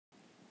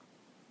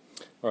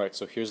Alright,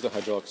 so here's the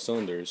hydraulic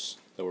cylinders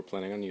that we're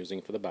planning on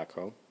using for the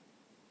backhoe.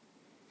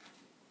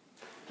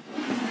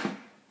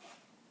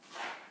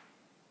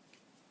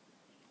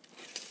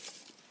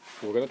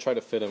 We're going to try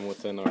to fit them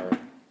within our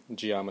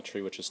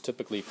geometry, which is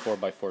typically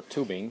 4x4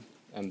 tubing,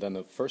 and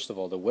then first of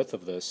all, the width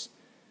of this,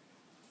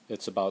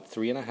 it's about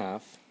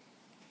 3.5,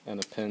 and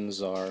the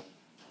pins are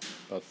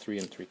about 3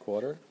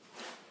 3/4.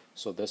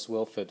 So this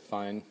will fit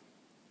fine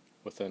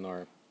within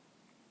our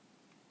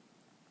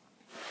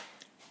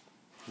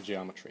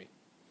geometry.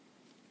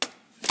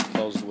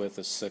 Closed width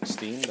is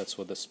 16, that's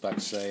what the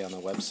specs say on the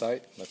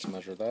website. Let's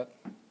measure that.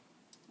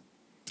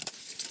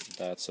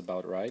 That's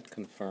about right,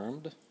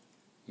 confirmed.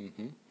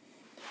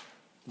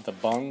 The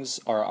bungs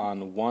are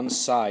on one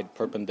side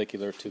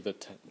perpendicular to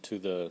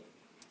the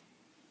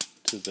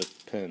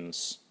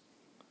pins,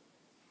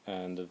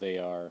 and they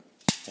are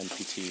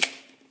NPT,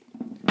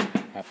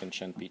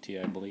 half-inch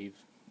NPT, I believe.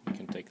 You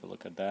can take a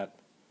look at that.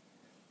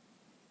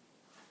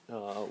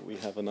 We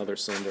have another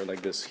cylinder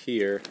like this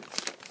here,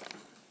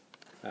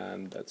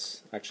 and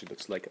that's actually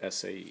looks like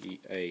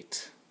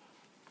SAE8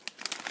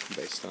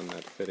 based on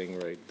that fitting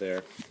right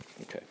there.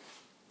 Okay,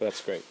 but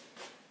that's great.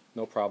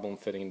 No problem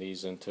fitting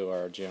these into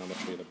our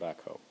geometry of the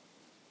backhoe.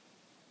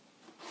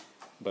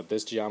 But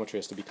this geometry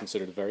has to be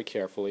considered very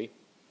carefully,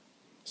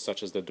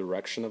 such as the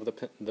direction of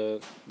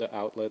the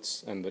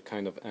outlets and the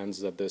kind of ends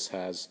that this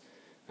has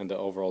and the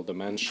overall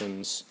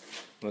dimensions.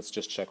 Let's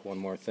just check one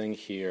more thing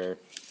here.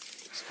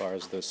 As far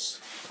as this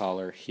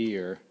collar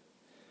here,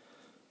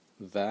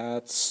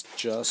 that's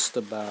just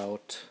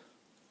about,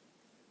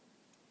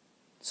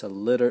 it's a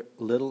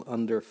little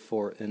under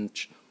 4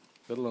 inches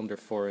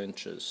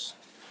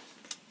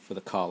for the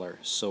collar,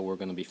 so we're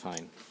going to be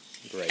fine.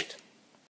 Great.